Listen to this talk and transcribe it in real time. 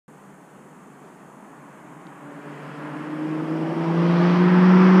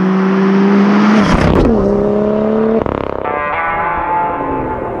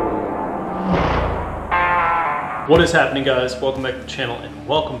What is happening, guys? Welcome back to the channel and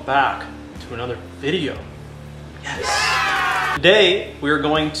welcome back to another video. Yes! Today we are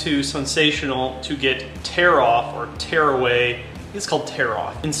going to Sunsational to get tear off or tear away. I think it's called tear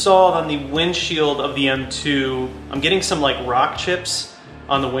off. Installed on the windshield of the M2. I'm getting some like rock chips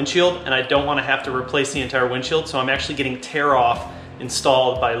on the windshield and I don't want to have to replace the entire windshield, so I'm actually getting tear off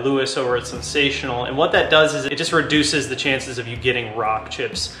installed by Lewis over at Sunsational. And what that does is it just reduces the chances of you getting rock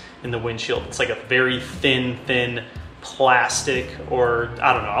chips in the windshield. It's like a very thin plastic, or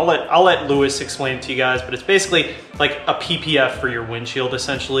I don't know, I'll let Lewis explain it to you guys, but it's basically like a PPF for your windshield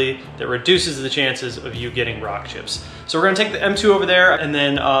essentially that reduces the chances of you getting rock chips. So we're gonna take the M2 over there and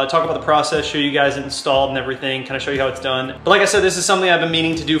then talk about the process, show you guys it installed and everything, kind of show you how it's done. But like I said, this is something I've been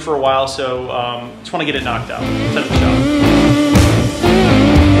meaning to do for a while, so just wanna get it knocked out. Let's head to the shop.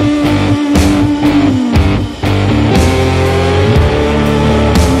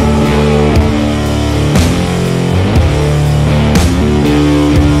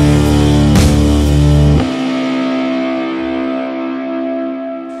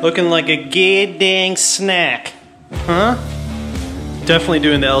 Looking like a good dang snack, huh? Definitely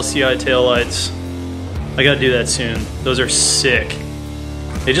doing the LCI taillights. I gotta do that soon. Those are sick.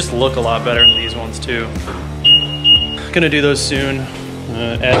 They just look a lot better than these ones too. Gonna do those soon.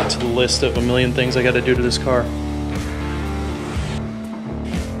 Add it to the list of a million things I gotta do to this car.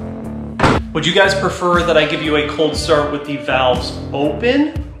 Would you guys prefer that I give you a cold start with the valves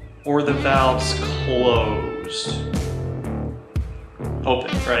open or the valves closed?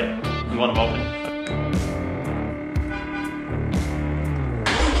 Open, right? You want them open.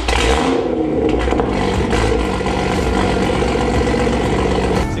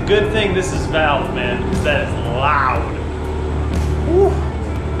 It's a good thing this is valve, man, because that is loud. Woo.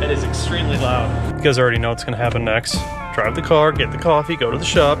 That is extremely loud. You guys already know what's gonna happen next. Drive the car, get the coffee, go to the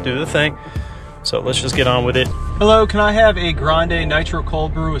shop, do the thing. So let's just get on with it. Hello, can I have a Grande Nitro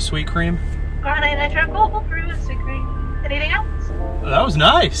Cold Brew with sweet cream? Grande Nitro Cold Brew with sweet cream. Anything else? That was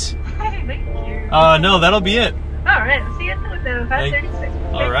nice. Thank you. No, that'll be it. All right, see you at the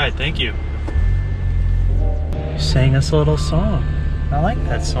 536. All right, thank you. You sang us a little song. I like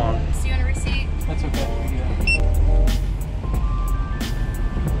that song. See you on a receipt. That's okay.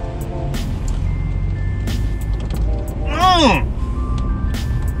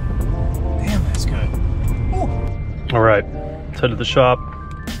 Damn, that's good. Ooh. All right, let's head to the shop.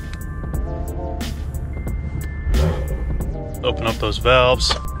 Open up those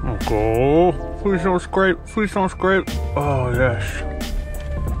valves. Okay. Please don't scrape. Please don't scrape. Oh, yes.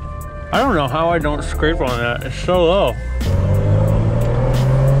 I don't know how I don't scrape on that. It's so low.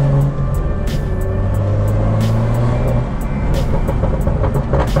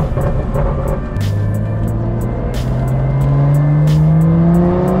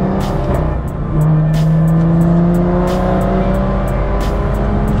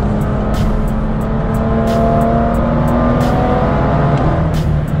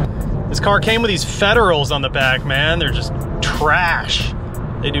 Car came with these federals on the back, man. They're just trash.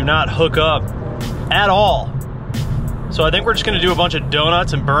 They do not hook up at all. So I think we're just gonna do a bunch of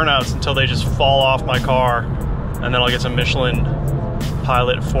donuts and burnouts until they just fall off my car, and then I'll get some Michelin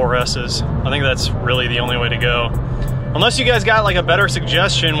Pilot 4S's. I think that's really the only way to go. Unless you guys got like a better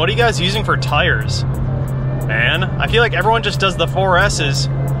suggestion. What are you guys using for tires? Man, I feel like everyone just does the 4S's,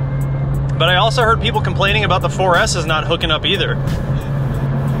 but I also heard people complaining about the 4S's not hooking up either.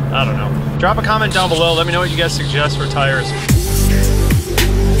 I don't know. Drop a comment down below. Let me know what you guys suggest for tires.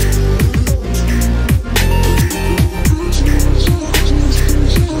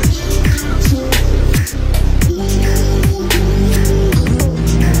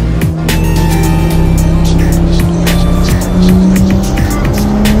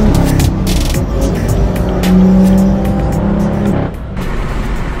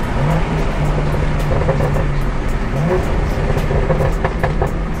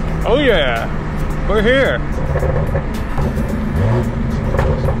 Oh yeah, we're here.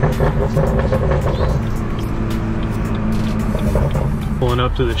 Pulling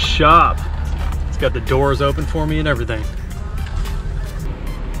up to the shop. It's got the doors open for me and everything.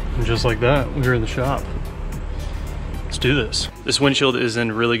 And just like that, we're in the shop. Let's do this. This windshield is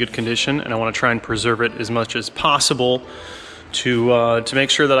in really good condition and I want to try and preserve it as much as possible to make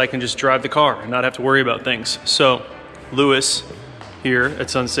sure that I can just drive the car and not have to worry about things. So, Lewis here at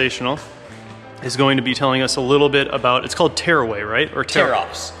Sunsational is going to be telling us a little bit about, it's called tearaway, right? Or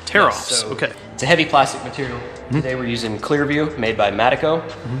tear-offs. Tear-offs, yes, so okay. It's a heavy plastic material. Today we're using Clearview, made by Matico.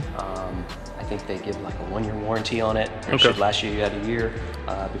 I think they give like a 1-year warranty on it. It should last you about a year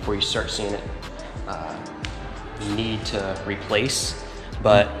before you start seeing it. You need to replace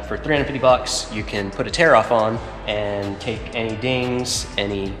But for 350 bucks, you can put a tear off on and take any dings,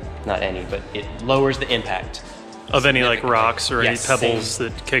 not any, but it lowers the impact of any like rocks or yes, any pebbles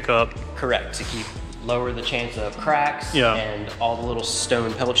that kick up. Correct, to lower the chance of cracks yeah. and all the little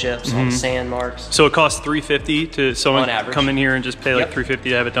stone pebble chips, all the sand marks. So it costs $350 to someone come in here and just pay like $350 to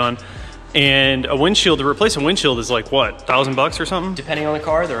have it done. And a windshield, to replace a windshield is like what, $1,000 or something? Depending on the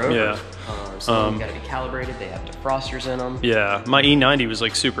car, they're over. Yeah. Some got to be calibrated. They have defrosters in them. Yeah, my E90 was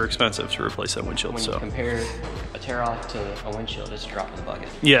like super expensive to replace that windshield. When you compare a tear off to a windshield, it's a drop in the bucket.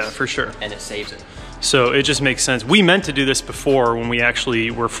 Yeah, for sure. And it saves it. So it just makes sense. We meant to do this before when we actually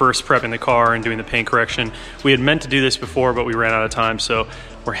were first prepping the car and doing the paint correction. We had meant to do this before, but we ran out of time, so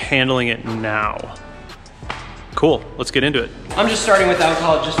we're handling it now. Cool, let's get into it. I'm just starting with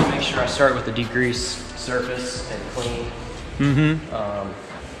alcohol just to make sure I start with the degrease surface and clean.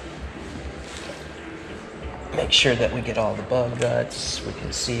 Make sure that we get all the bug guts. We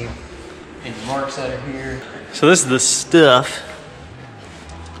can see any marks that are here. So this is the stuff.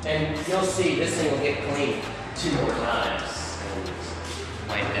 And you'll see this thing will get cleaned 2 more times and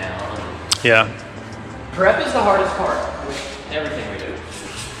wipe down. Yeah. Prep is the hardest part with everything we do.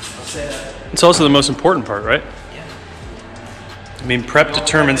 I'll say that. It's also the most important part, right? Yeah. I mean, prep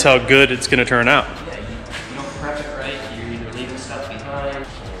determines how good it's gonna turn out. Yeah, you don't prep it right, you're either leaving stuff behind.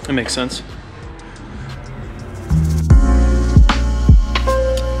 That makes sense.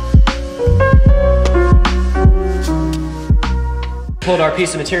 Pulled our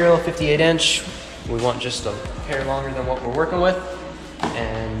piece of material, 58 inch. We want just a hair longer than what we're working with.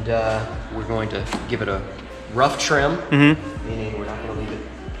 And we're going to give it a rough trim, meaning we're not gonna leave it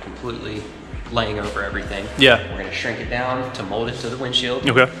completely laying over everything. Yeah. We're gonna shrink it down to mold it to the windshield.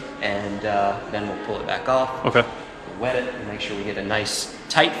 Okay. And then we'll pull it back off. Okay. We'll wet it and make sure we get a nice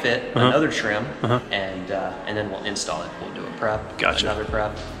tight fit, another trim, and then we'll install it. We'll do a prep, Gotcha. another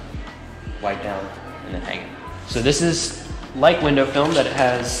prep, wipe down, and then hang it. So this is like window film, that it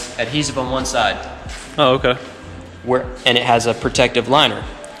has adhesive on one side. Oh, okay. And it has a protective liner.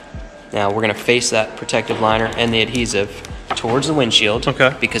 Now we're gonna face that protective liner and the adhesive towards the windshield,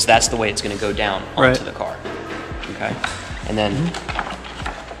 because that's the way it's gonna go down onto the car. Okay. And then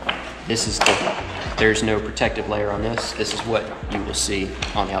this is there's no protective layer on this. This is what you will see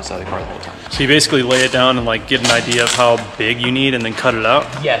on the outside of the car the whole time. So you basically lay it down and like get an idea of how big you need and then cut it out?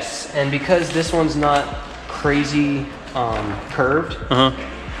 Yes, and because this one's not crazy curved,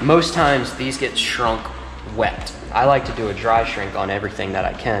 most times these get shrunk wet. I like to do a dry shrink on everything that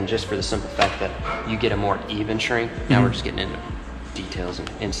I can, just for the simple fact that you get a more even shrink. Now we're just getting into details and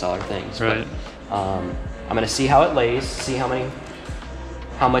installer things. Right. But, I'm gonna see how it lays, see how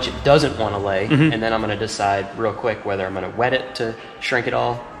much it doesn't want to lay, and then I'm gonna decide real quick whether I'm gonna wet it to shrink it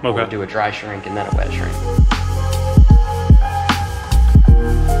all, or do a dry shrink and then a wet shrink.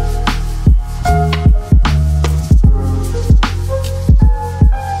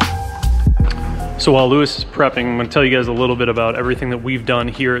 So while Lewis is prepping, I'm gonna tell you guys a little bit about everything that we've done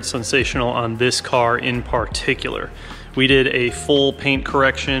here at Sunsational on this car in particular. We did a full paint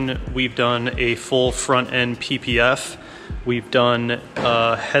correction. We've done a full front end PPF. We've done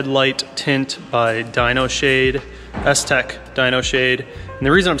a headlight tint by Dyno Shade, S-Tech Dyno Shade. And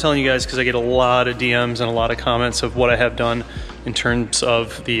the reason I'm telling you guys is because I get a lot of DMs and a lot of comments of what I have done in terms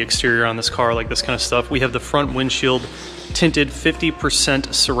of the exterior on this car, like this kind of stuff. We have the front windshield tinted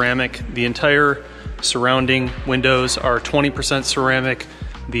 50% ceramic. The entire surrounding windows are 20% ceramic.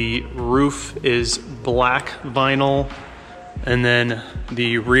 The roof is black vinyl, and then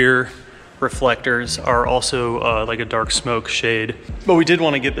the rear reflectors are also like a dark smoke shade. But we did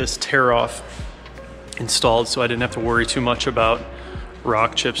want to get this tear off installed so I didn't have to worry too much about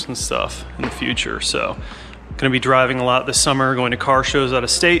rock chips and stuff in the future. So I'm gonna be driving a lot this summer, going to car shows out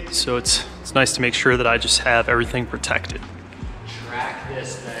of state, so it's nice to make sure that I just have everything protected. Track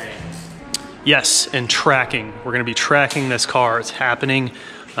this thing. Yes, and tracking. We're gonna be tracking this car. It's happening.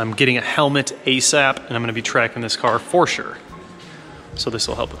 I'm getting a helmet ASAP, and I'm gonna be tracking this car for sure. So this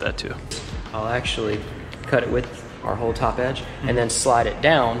will help with that too. I'll actually cut it with our whole top edge and then slide it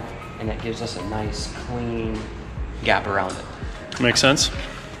down, and that gives us a nice clean gap around it. Makes sense?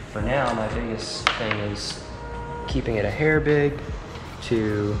 For now, my biggest thing is keeping it a hair big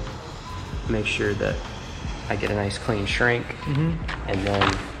to make sure that I get a nice clean shrink, and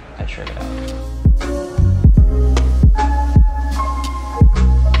then I trim it out.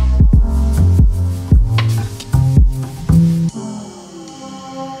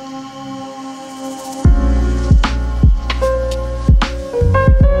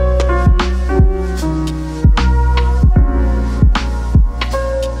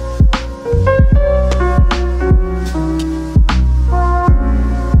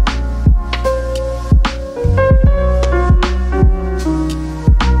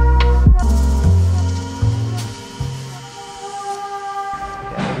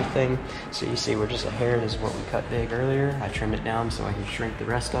 So you see we're just a hair, this is what we cut big earlier. I trimmed it down so I can shrink the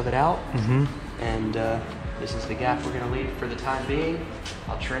rest of it out. And this is the gap we're gonna leave for the time being.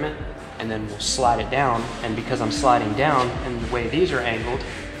 I'll trim it and then we'll slide it down. And because I'm sliding down and the way these are angled,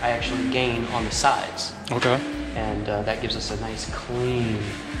 I actually gain on the sides. Okay. And that gives us a nice clean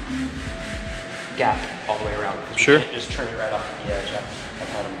gap all the way around. Sure. You can't just trim it right off the edge. I've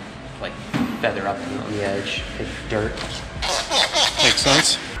had them like feather up on the edge, hit dirt. Makes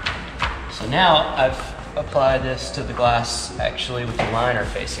sense. So now I've applied this to the glass actually with the liner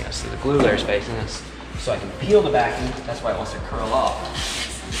facing us, so the glue layer is facing us. So I can peel the backing, that's why it wants to curl off.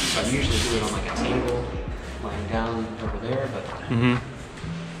 So I'm usually doing it on like a table, lying down over there, but I'm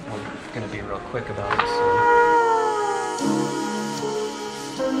gonna be real quick about it. So.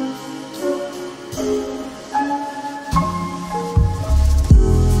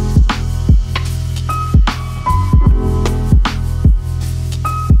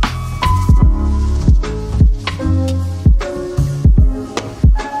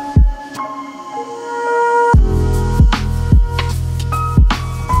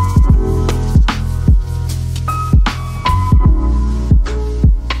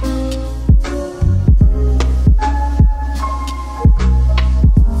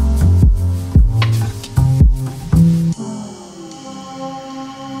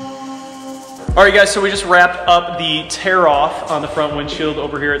 All right, guys, so we just wrapped up the tear off on the front windshield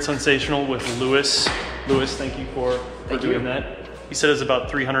over here at Sunsational with Lewis. Lewis, thank you for doing that. He said it's about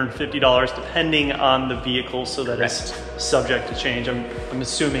 $350 depending on the vehicle, so that is subject to change. I'm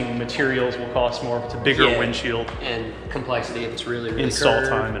assuming materials will cost more if it's a bigger windshield. And complexity if it's really install curved,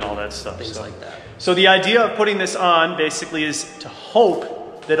 time and all that stuff. Things like that. So the idea of putting this on basically is to hope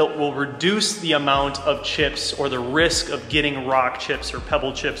that it will reduce the amount of chips or the risk of getting rock chips or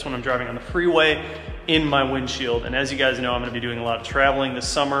pebble chips when I'm driving on the freeway in my windshield. And as you guys know, I'm gonna be doing a lot of traveling this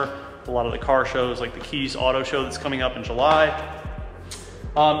summer, a lot of the car shows like the Keys Auto Show that's coming up in July.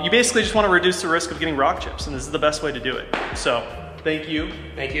 You basically just wanna reduce the risk of getting rock chips, and this is the best way to do it. So, thank you.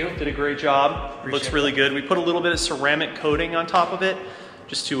 Thank you. Did a great job. Appreciate Looks really good. We put a little bit of ceramic coating on top of it,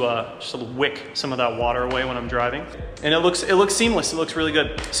 just to wick some of that water away when I'm driving. And it looks seamless, it looks really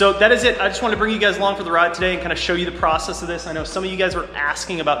good. So that is it. I just wanted to bring you guys along for the ride today and kind of show you the process of this. I know some of you guys were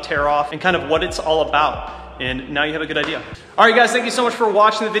asking about tear off and kind of what it's all about. And now you have a good idea. All right, guys, thank you so much for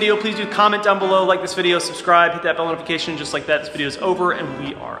watching the video. Please do comment down below, like this video, subscribe, hit that bell notification just like that. This video is over and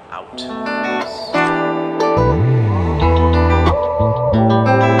we are out.